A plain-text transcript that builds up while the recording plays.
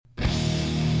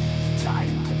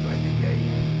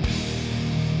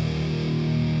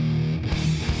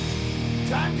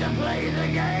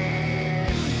again.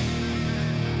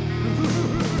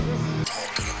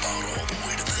 Talking about all the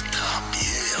way to the top,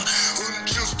 yeah.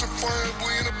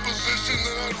 Unjustifiably in a position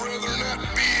that I'd rather not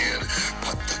be in.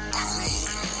 But the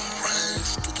cream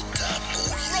rise to the top,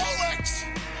 oh yeah. Rolex!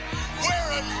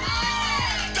 Wear it!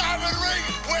 Diamond ring!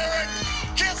 Wear it!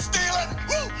 Can't steal it!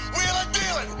 Woo! Wheel and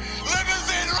deal it!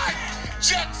 Limousine right!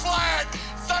 Jet flying!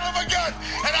 Son of a gun!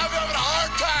 And I'm having a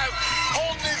hard time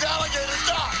holding these alligators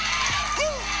down! Woo!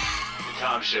 The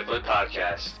Tom Shiflett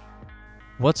Podcast.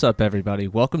 What's up, everybody?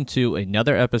 Welcome to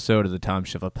another episode of the Tom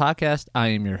Shiflett Podcast. I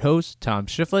am your host, Tom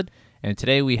Shiflett, and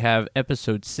today we have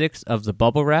episode 6 of the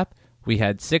Bubble Wrap. We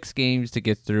had 6 games to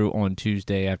get through on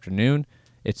Tuesday afternoon.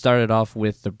 It started off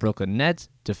with the Brooklyn Nets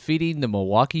defeating the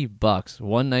Milwaukee Bucks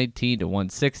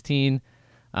 119-116.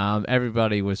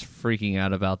 Everybody was freaking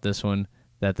out about this one,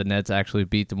 that the Nets actually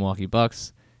beat the Milwaukee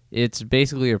Bucks. It's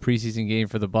basically a preseason game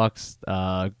for the Bucks.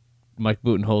 Mike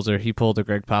Budenholzer, he pulled a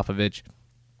Greg Popovich.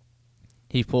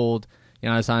 He pulled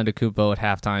Giannis Antetokounmpo at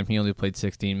halftime. He only played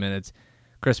 16 minutes.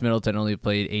 Chris Middleton only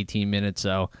played 18 minutes.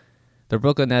 So the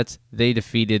Brooklyn Nets, they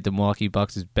defeated the Milwaukee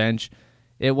Bucks' bench.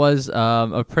 It was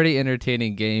a pretty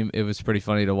entertaining game. It was pretty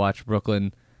funny to watch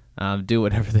Brooklyn do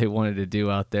whatever they wanted to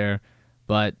do out there.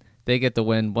 But they get the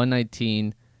win,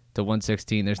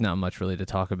 119-116. There's not much really to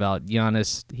talk about.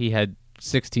 Giannis, he had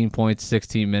 16 points,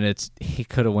 16 minutes. He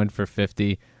could have went for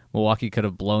 50. Milwaukee could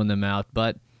have blown them out,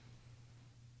 but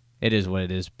it is what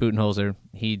it is. Budenholzer,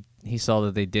 he saw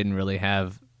that they didn't really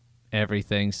have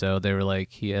everything, so they were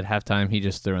like, at halftime, he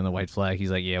just threw in the white flag. He's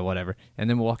like, yeah, whatever. And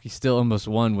then Milwaukee still almost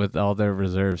won with all their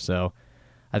reserves, so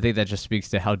I think that just speaks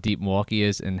to how deep Milwaukee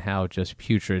is and how just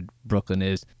putrid Brooklyn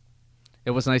is.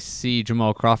 It was nice to see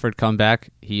Jamal Crawford come back.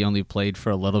 He only played for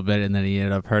a little bit, and then he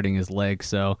ended up hurting his leg,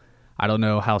 so I don't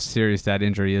know how serious that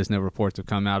injury is. No reports have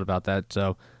come out about that,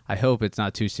 so I hope it's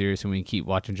not too serious and we can keep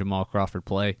watching Jamal Crawford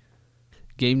play.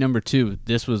 Game number 2,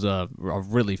 this was a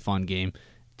really fun game.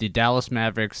 The Dallas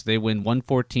Mavericks, they win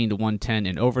 114-110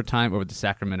 in overtime over the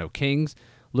Sacramento Kings.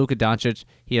 Luka Doncic,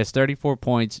 he has 34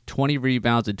 points, 20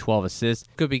 rebounds, and 12 assists.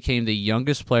 Luka became the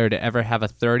youngest player to ever have a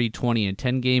 30, 20, and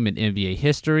 10 game in NBA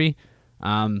history.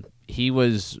 He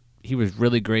was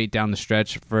really great down the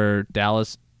stretch for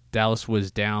Dallas. Dallas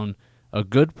was down a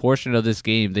good portion of this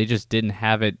game. They just didn't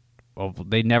have it. Well,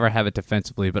 they never have it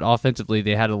defensively, but offensively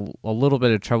they had a little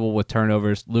bit of trouble with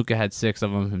turnovers. Luka had 6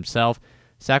 of them himself.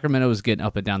 Sacramento was getting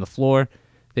up and down the floor.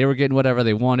 They were getting whatever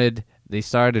they wanted. They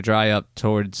started to dry up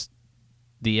towards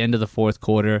the end of the fourth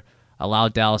quarter,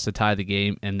 allowed Dallas to tie the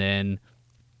game, and then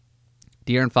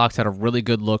De'Aaron Fox had a really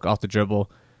good look off the dribble.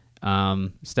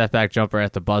 Step back jumper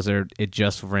at the buzzer. It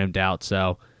just rimmed out.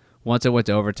 So once it went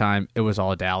to overtime, it was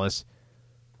all Dallas.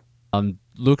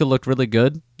 Luka looked really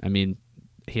good. I mean,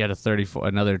 he had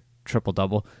another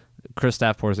triple-double.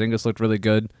 Kristaps Porzingis looked really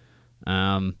good.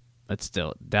 But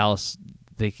still, Dallas,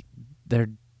 their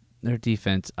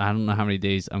defense, I don't know how many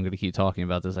days I'm going to keep talking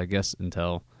about this, I guess,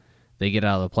 until they get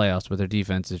out of the playoffs, but their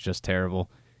defense is just terrible.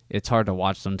 It's hard to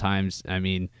watch sometimes. I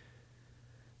mean,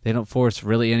 they don't force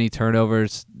really any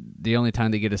turnovers. The only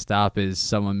time they get a stop is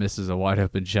someone misses a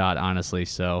wide-open shot, honestly.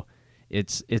 So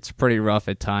it's pretty rough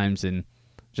at times, and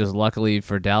just luckily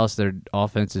for Dallas, their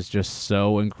offense is just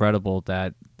so incredible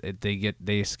that they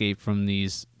escape from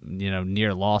these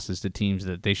near losses to teams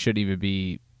that they shouldn't even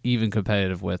be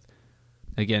competitive with.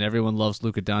 Again, everyone loves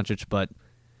Luka Doncic, but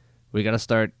we got to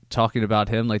start talking about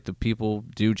him like the people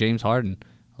do James Harden.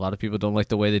 A lot of people don't like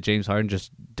the way that James Harden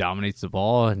just dominates the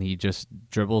ball and he just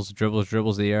dribbles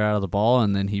the air out of the ball,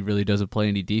 and then he really doesn't play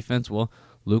any defense. Well,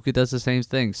 Luka does the same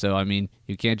thing. So, I mean,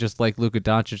 you can't just like Luka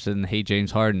Doncic and hate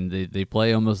James Harden. They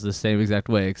play almost the same exact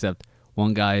way, except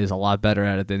one guy is a lot better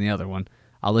at it than the other one.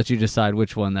 I'll let you decide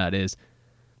which one that is.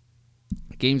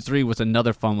 Game 3 was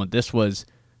another fun one. This was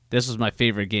my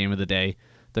favorite game of the day.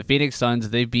 The Phoenix Suns,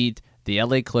 they beat the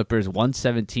LA Clippers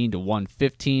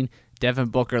 117-115. Devin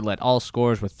Booker led all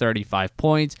scorers with 35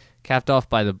 points, capped off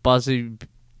by the buzzer.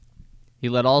 He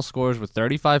led all scorers with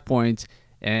 35 points,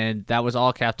 and that was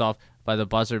all capped off by the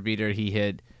buzzer beater he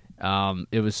hit.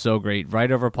 It was so great.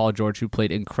 Right over Paul George, who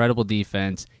played incredible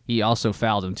defense. He also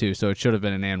fouled him, too, so it should have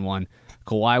been an and one.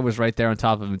 Kawhi was right there on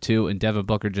top of him, too, and Devin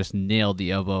Booker just nailed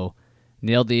the elbow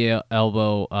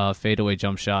fadeaway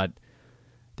jump shot.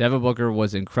 Devin Booker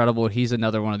was incredible. He's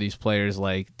another one of these players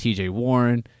like TJ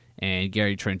Warren and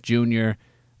Gary Trent Jr.,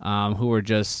 who are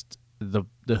just, the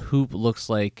hoop looks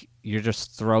like you're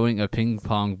just throwing a ping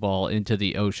pong ball into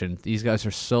the ocean. These guys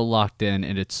are so locked in,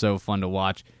 and it's so fun to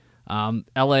watch.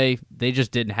 LA, they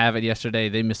just didn't have it yesterday.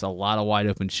 They missed a lot of wide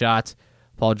open shots.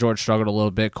 Paul George struggled a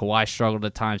little bit. Kawhi struggled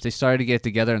at times. They started to get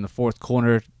together in the fourth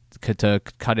quarter to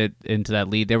cut it into that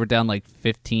lead. They were down like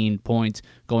 15 points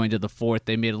going to the fourth.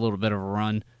 They made a little bit of a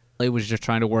run. He was just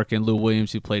trying to work in Lou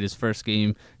Williams, who played his first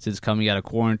game since coming out of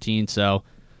quarantine. So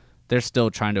they're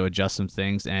still trying to adjust some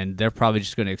things, and they're probably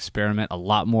just going to experiment a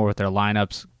lot more with their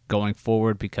lineups going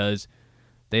forward because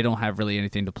they don't have really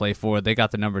anything to play for. They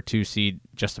got the number 2 seed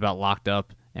just about locked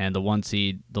up, and the 1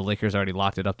 seed, the Lakers already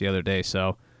locked it up the other day.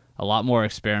 So a lot more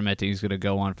experimenting is going to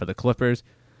go on for the Clippers.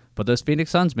 But those Phoenix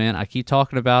Suns, man, I keep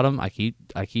talking about them. I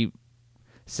keep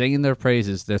singing their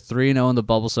praises. They're 3-0 in the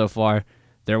bubble so far.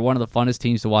 They're one of the funnest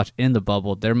teams to watch in the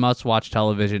bubble. They're must-watch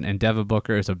television, and Devin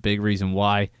Booker is a big reason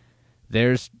why.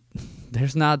 There's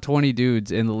not 20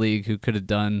 dudes in the league who could have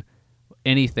done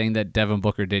anything that Devin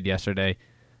Booker did yesterday.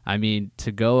 I mean,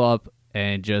 to go up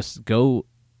and just go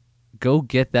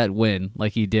get that win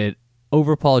like he did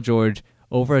over Paul George,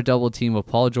 over a double team of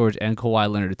Paul George and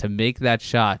Kawhi Leonard, to make that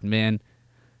shot, man,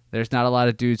 there's not a lot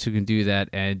of dudes who can do that,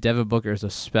 and Devin Booker is a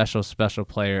special, special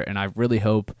player, and I really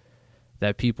hope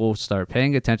that people start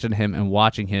paying attention to him and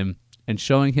watching him and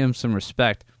showing him some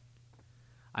respect.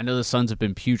 I know the Suns have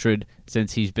been putrid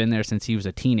since he's been there since he was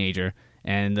a teenager,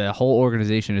 and the whole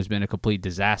organization has been a complete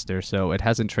disaster, so it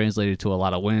hasn't translated to a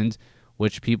lot of wins,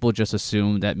 which people just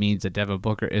assume that means that Devin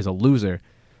Booker is a loser.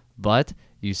 But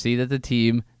you see that the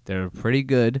team, they're pretty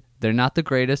good. They're not the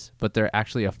greatest, but they're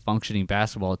actually a functioning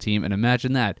basketball team, and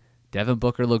imagine that. Devin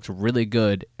Booker looks really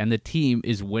good, and the team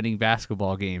is winning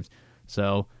basketball games.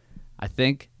 So I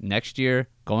think next year,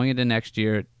 going into next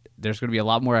year, there's going to be a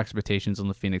lot more expectations on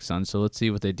the Phoenix Suns, so let's see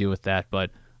what they do with that.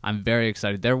 But I'm very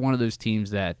excited. They're one of those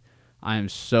teams that I am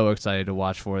so excited to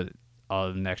watch for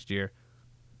next year.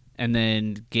 And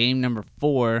then game number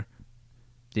 4,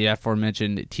 the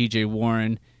aforementioned TJ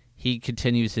Warren, he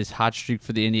continues his hot streak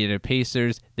for the Indiana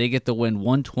Pacers. They get the win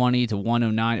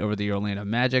 120-109 over the Orlando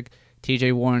Magic.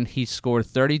 TJ Warren, he scored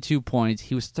 32 points.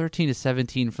 He was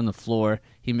 13-17 from the floor.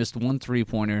 He missed 1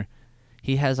 3-pointer.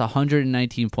 He has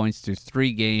 119 points through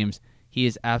 3 games. He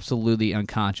is absolutely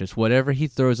unconscious. Whatever he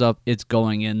throws up, it's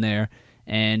going in there.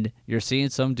 And you're seeing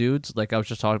some dudes, like I was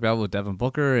just talking about with Devin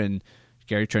Booker and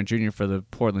Gary Trent Jr. for the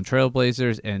Portland Trail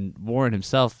Blazers, and Warren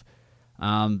himself,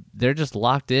 they're just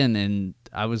locked in. And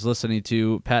I was listening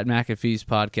to Pat McAfee's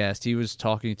podcast. He was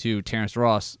talking to Terrence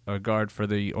Ross, a guard for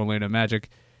the Orlando Magic.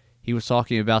 He was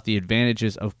talking about the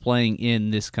advantages of playing in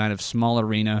this kind of small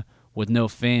arena with no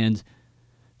fans.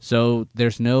 So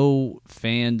there's no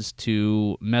fans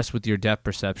to mess with your depth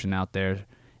perception out there.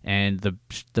 And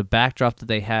the backdrop that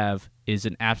they have is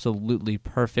an absolutely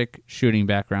perfect shooting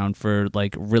background for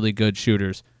like really good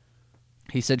shooters.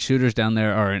 He said shooters down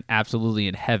there are absolutely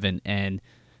in heaven, and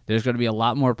there's going to be a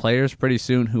lot more players pretty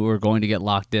soon who are going to get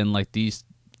locked in like these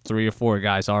 3 or 4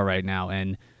 guys are right now.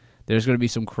 And there's going to be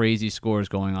some crazy scores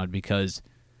going on because,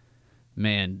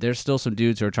 man, there's still some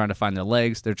dudes who are trying to find their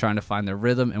legs. They're trying to find their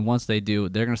rhythm, and once they do,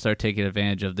 they're going to start taking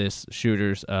advantage of this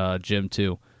shooter's gym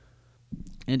too.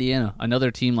 Indiana,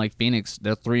 another team like Phoenix,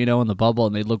 they're 3-0 in the bubble,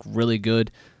 and they look really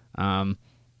good.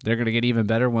 They're going to get even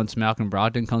better once Malcolm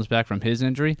Brogdon comes back from his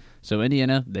injury. So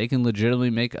Indiana, they can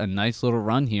legitimately make a nice little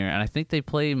run here, and I think they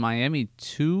play Miami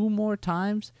 2 more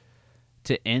times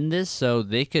to end this, so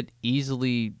they could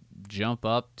easily jump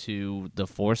up to the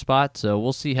 4 spot. So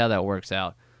we'll see how that works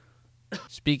out.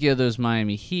 Speaking of those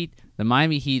Miami Heat, the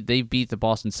Miami Heat, they beat the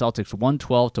Boston Celtics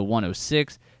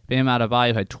 112-106. Bam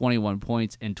Adebayo had 21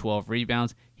 points and 12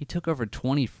 rebounds. He took over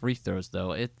 20 free throws,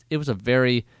 though. It was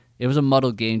a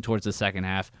muddled game towards the second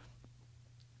half.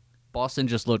 Boston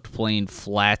just looked plain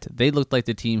flat. They looked like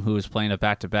the team who was playing a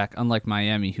back-to-back, unlike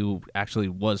Miami, who actually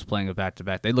was playing a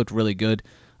back-to-back. They looked really good.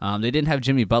 They didn't have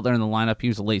Jimmy Butler in the lineup. He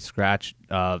was a late scratch,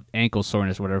 ankle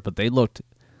soreness, whatever, but they looked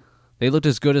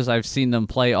as good as I've seen them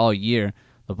play all year.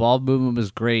 The ball movement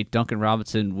was great. Duncan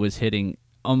Robinson was hitting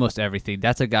almost everything.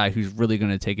 That's a guy who's really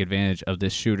going to take advantage of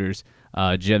this shooter's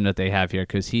gym that they have here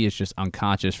because he is just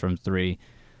unconscious from 3.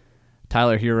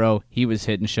 Tyler Hero, he was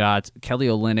hitting shots. Kelly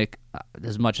Olynyk,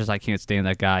 as much as I can't stand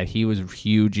that guy, he was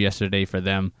huge yesterday for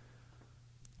them.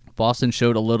 Boston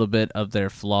showed a little bit of their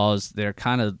flaws. They're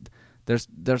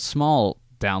small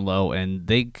down low, and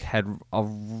they had a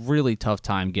really tough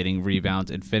time getting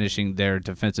rebounds and finishing their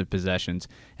defensive possessions,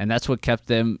 and that's what kept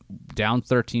them down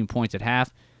 13 points at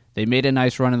half. They made a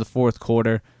nice run in the fourth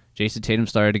quarter. Jason Tatum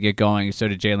started to get going, and so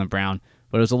did Jaylen Brown,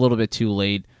 but it was a little bit too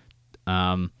late.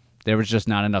 There was just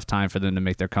not enough time for them to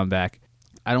make their comeback.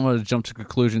 I don't want to jump to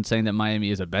conclusions saying that Miami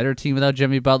is a better team without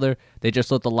Jimmy Butler. They just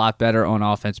looked a lot better on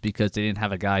offense because they didn't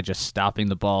have a guy just stopping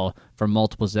the ball for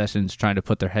multiple possessions, trying to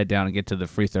put their head down and get to the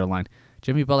free throw line.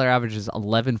 Jimmy Butler averages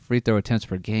 11 free throw attempts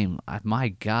per game. My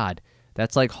God,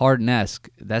 that's like Harden-esque.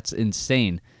 That's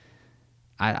insane.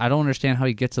 I don't understand how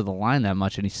he gets to the line that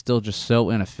much, and he's still just so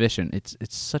inefficient.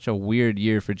 It's such a weird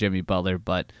year for Jimmy Butler,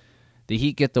 but the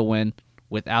Heat get the win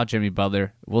without Jimmy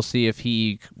Butler. We'll see if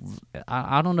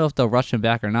I don't know if they'll rush him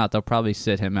back or not. They'll probably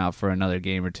sit him out for another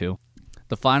game or two.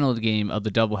 The final game of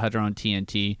the doubleheader on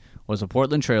TNT was the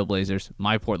Portland Trailblazers,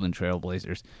 my Portland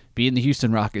Trailblazers, beating the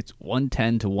Houston Rockets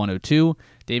 110-102.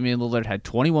 Damian Lillard had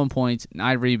 21 points,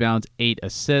 9 rebounds, 8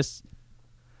 assists.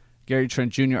 Gary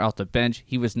Trent Jr. off the bench,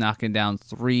 he was knocking down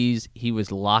threes. He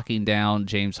was locking down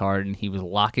James Harden. He was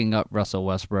locking up Russell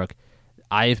Westbrook.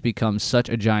 I have become such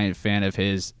a giant fan of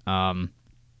his.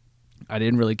 I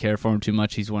didn't really care for him too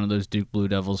much. He's one of those Duke Blue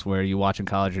Devils where you watch in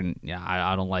college and, yeah,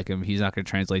 I don't like him. He's not going to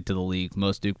translate to the league.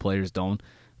 Most Duke players don't.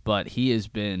 But he has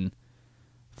been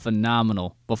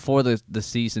phenomenal. Before the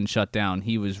season shut down,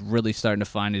 he was really starting to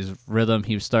find his rhythm.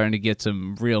 He was starting to get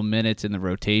some real minutes in the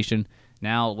rotation.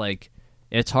 Now,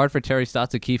 it's hard for Terry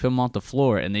Stotts to keep him off the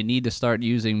floor, and they need to start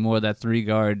using more of that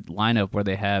three-guard lineup where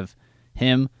they have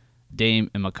him, Dame,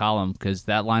 and McCollum, because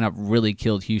that lineup really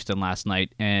killed Houston last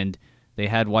night, and they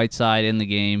had Whiteside in the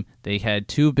game. They had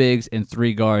 2 bigs and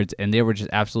 3 guards, and they were just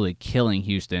absolutely killing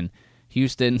Houston.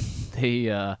 Houston,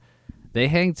 they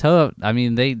hang tough. I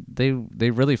mean, they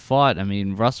really fought. I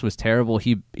mean, Russ was terrible.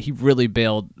 He really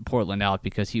bailed Portland out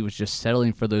because he was just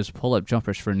settling for those pull-up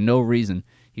jumpers for no reason.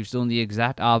 He was doing the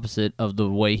exact opposite of the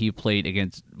way he played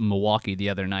against Milwaukee the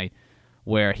other night,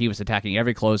 where he was attacking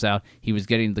every closeout. He was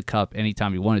getting the cup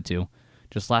anytime he wanted to.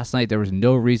 Just last night, there was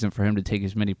no reason for him to take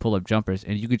as many pull-up jumpers,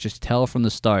 and you could just tell from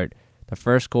the start, the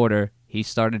first quarter, he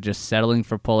started just settling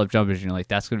for pull-up jumpers, and you're like,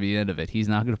 that's going to be the end of it. He's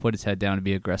not going to put his head down and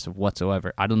be aggressive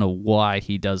whatsoever. I don't know why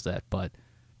he does that, but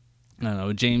I don't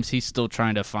know. James, he's still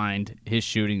trying to find his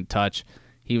shooting touch.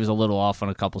 He was a little off on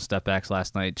a couple step backs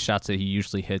last night, shots that he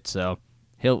usually hits, so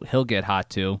he'll get hot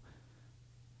too.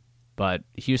 But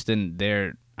Houston,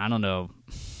 I don't know.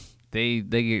 They're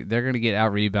going to get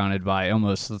out-rebounded by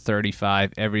almost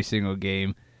 35 every single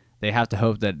game. They have to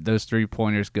hope that those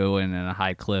three-pointers go in a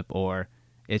high clip, or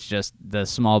it's just the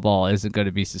small ball isn't going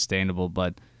to be sustainable.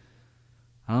 But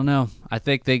I don't know. I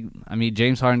think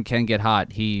James Harden can get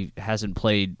hot. He hasn't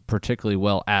played particularly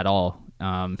well at all.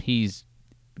 He's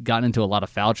gotten into a lot of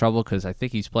foul trouble because I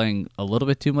think he's playing a little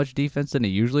bit too much defense than he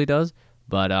usually does.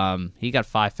 But he got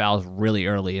 5 fouls really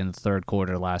early in the third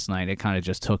quarter last night. It kind of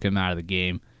just took him out of the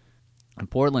game. In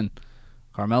Portland,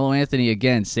 Carmelo Anthony,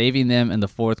 again, saving them in the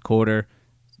fourth quarter.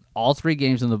 All 3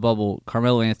 games in the bubble,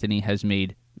 Carmelo Anthony has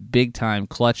made big-time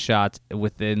clutch shots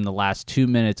within the last 2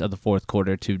 minutes of the fourth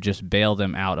quarter to just bail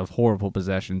them out of horrible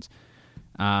possessions.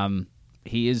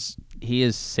 He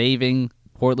is saving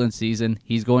Portland's season.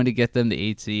 He's going to get them the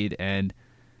 8 seed, and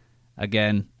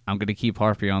again, I'm going to keep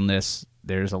harping on this.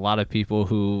 There's a lot of people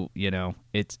who,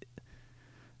 it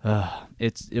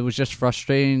was just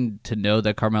frustrating to know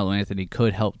that Carmelo Anthony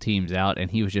could help teams out, and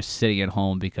he was just sitting at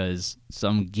home because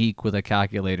some geek with a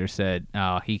calculator said,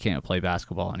 "Oh, he can't play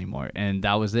basketball anymore," and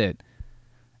that was it.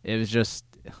 It was just,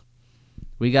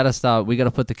 we gotta stop. We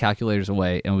gotta put the calculators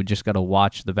away, and we just gotta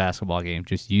watch the basketball game.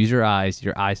 Just use your eyes.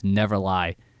 Your eyes never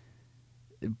lie.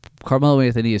 Carmelo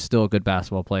Anthony is still a good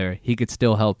basketball player. He could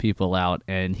still help people out,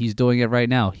 and he's doing it right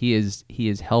now. He is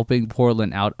helping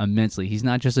Portland out immensely. He's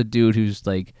not just a dude who's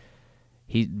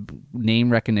he name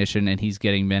recognition and he's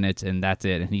getting minutes and that's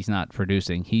it, and he's not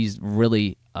producing. He's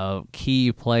really a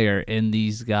key player in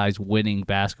these guys winning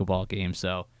basketball games.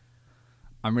 So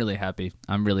I'm really happy.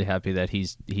 I'm really happy that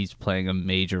he's playing a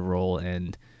major role,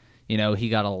 and he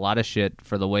got a lot of shit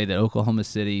for the way that Oklahoma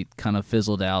City kind of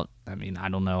fizzled out. I mean, I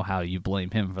don't know how you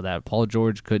blame him for that. Paul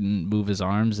George couldn't move his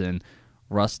arms, and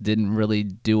Russ didn't really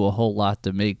do a whole lot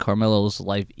to make Carmelo's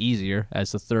life easier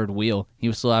as the third wheel. He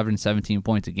was still averaging 17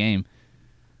 points a game.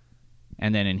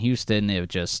 And then in Houston,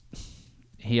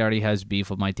 he already has beef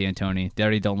with Mike D'Antoni. They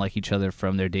already don't like each other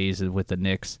from their days with the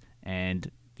Knicks. And,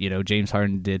 James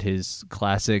Harden did his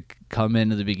classic come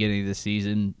in at the beginning of the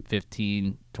season,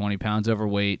 15, 20 pounds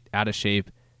overweight, out of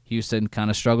shape. Houston kind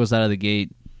of struggles out of the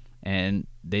gate, and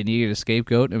they needed a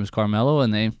scapegoat. It was Carmelo,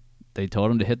 and they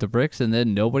told him to hit the bricks, and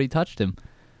then nobody touched him.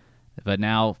 But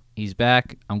now he's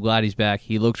back. I'm glad he's back.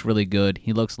 He looks really good.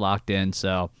 He looks locked in,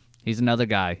 so he's another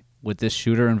guy. With this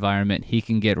shooter environment, he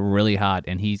can get really hot,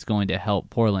 and he's going to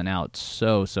help Portland out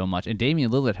so much. And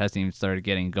Damian Lillard hasn't even started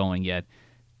getting going yet.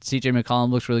 CJ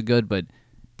McCollum looks really good, but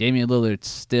Damian Lillard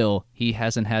still, he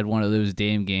hasn't had one of those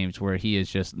Dame games where he is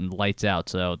just lights out.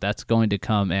 So that's going to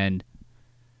come, and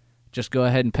just go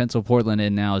ahead and pencil Portland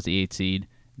in now as the 8 seed.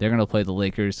 They're going to play the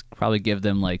Lakers, probably give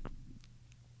them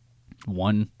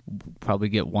probably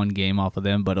get one game off of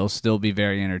them, but it'll still be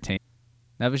very entertaining.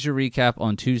 That was your recap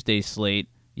on Tuesday's slate.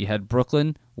 You had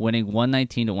Brooklyn winning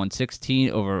 119-116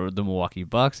 over the Milwaukee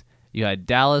Bucks. You had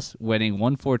Dallas winning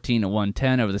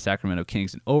 114-110 over the Sacramento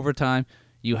Kings in overtime.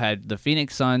 You had the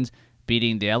Phoenix Suns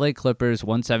beating the LA Clippers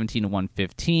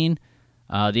 117-115.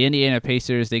 The Indiana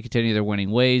Pacers, they continue their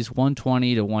winning ways,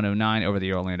 120-109 over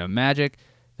the Orlando Magic.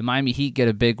 The Miami Heat get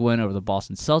a big win over the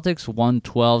Boston Celtics,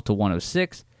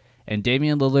 112-106. And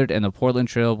Damian Lillard and the Portland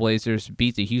Trail Blazers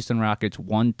beat the Houston Rockets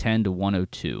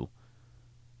 110-102.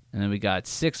 And then we got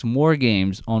 6 more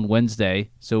games on Wednesday.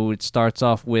 So it starts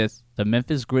off with the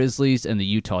Memphis Grizzlies and the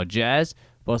Utah Jazz.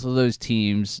 Both of those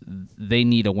teams, they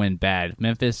need a win bad.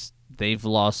 Memphis, they've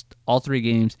lost all 3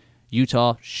 games.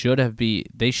 Utah should have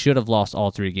lost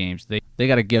all 3 games. They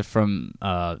got a gift from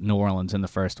New Orleans in the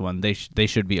first one. They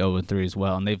should be 0-3 as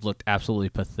well, and they've looked absolutely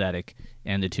pathetic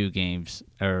in the 2 games.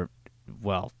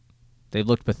 They've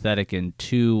looked pathetic in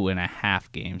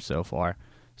 2.5 games so far.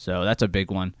 So that's a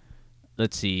big one.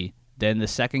 Let's see. Then the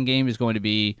second game is going to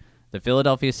be the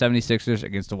Philadelphia 76ers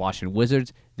against the Washington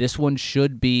Wizards. This one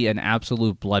should be an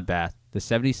absolute bloodbath. The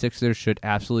 76ers should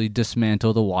absolutely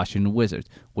dismantle the Washington Wizards,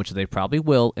 which they probably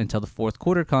will until the fourth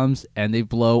quarter comes and they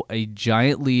blow a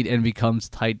giant lead and becomes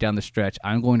tight down the stretch.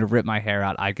 I'm going to rip my hair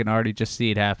out. I can already just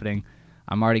see it happening.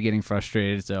 I'm already getting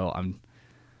frustrated, so I'm...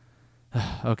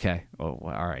 Okay. Oh,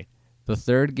 all right. The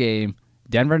third game,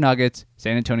 Denver Nuggets,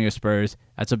 San Antonio Spurs.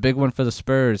 That's a big one for the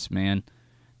Spurs, man.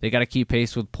 They got to keep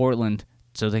pace with Portland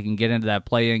so they can get into that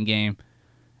play-in game.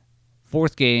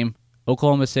 Fourth game,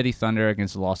 Oklahoma City Thunder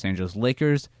against the Los Angeles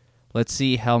Lakers. Let's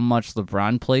see how much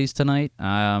LeBron plays tonight.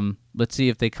 Let's see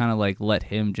if they kind of let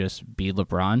him just be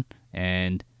LeBron.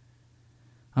 And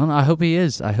I don't know. I hope he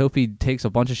is. I hope he takes a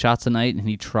bunch of shots tonight and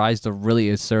he tries to really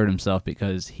assert himself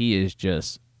because he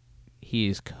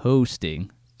is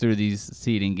coasting through these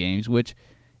seeding games, which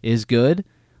is good.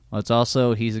 Well, it's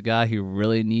also he's a guy who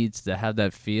really needs to have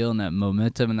that feel and that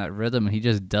momentum and that rhythm, and he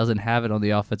just doesn't have it on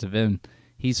the offensive end.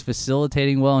 He's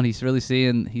facilitating well, and he's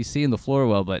seeing the floor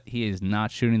well, but he is not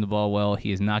shooting the ball well.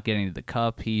 He is not getting to the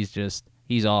cup. He's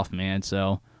off, man.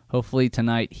 So hopefully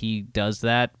tonight he does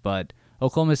that. But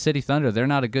Oklahoma City Thunder, they're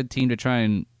not a good team to try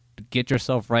and get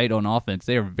yourself right on offense.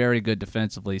 They are very good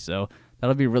defensively, so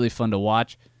that'll be really fun to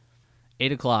watch.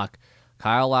 8 o'clock,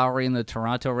 Kyle Lowry and the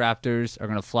Toronto Raptors are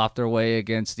going to flop their way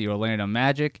against the Orlando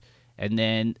Magic. And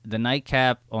then the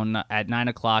nightcap at 9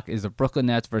 o'clock is the Brooklyn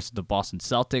Nets versus the Boston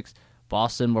Celtics.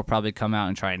 Boston will probably come out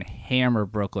and try and hammer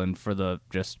Brooklyn for the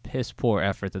just piss-poor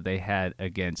effort that they had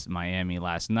against Miami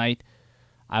last night.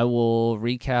 I will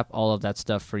recap all of that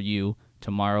stuff for you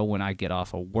tomorrow when I get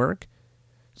off of work.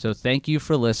 So thank you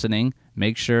for listening.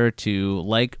 Make sure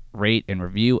to rate, and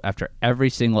review after every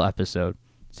single episode.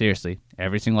 Seriously,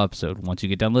 every single episode. Once you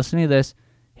get done listening to this,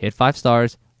 hit 5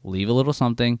 stars, leave a little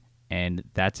something, and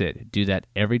that's it. Do that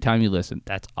every time you listen.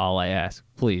 That's all I ask.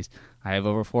 Please. I have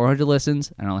over 400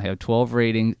 listens, and I only have 12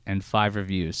 ratings and 5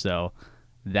 reviews, so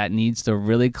that needs to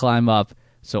really climb up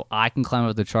so I can climb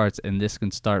up the charts and this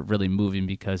can start really moving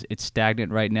because it's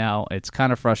stagnant right now. It's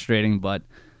kind of frustrating, but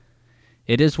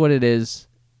it is what it is.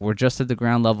 We're just at the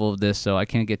ground level of this, so I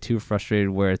can't get too frustrated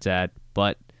where it's at,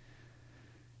 but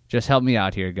just help me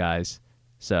out here, guys.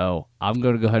 So I'm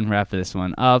going to go ahead and wrap this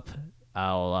one up.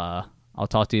 I'll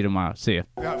talk to you tomorrow. See you.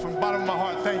 From the bottom of my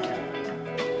heart, thank you.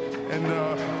 And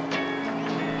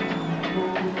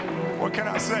what can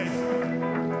I say?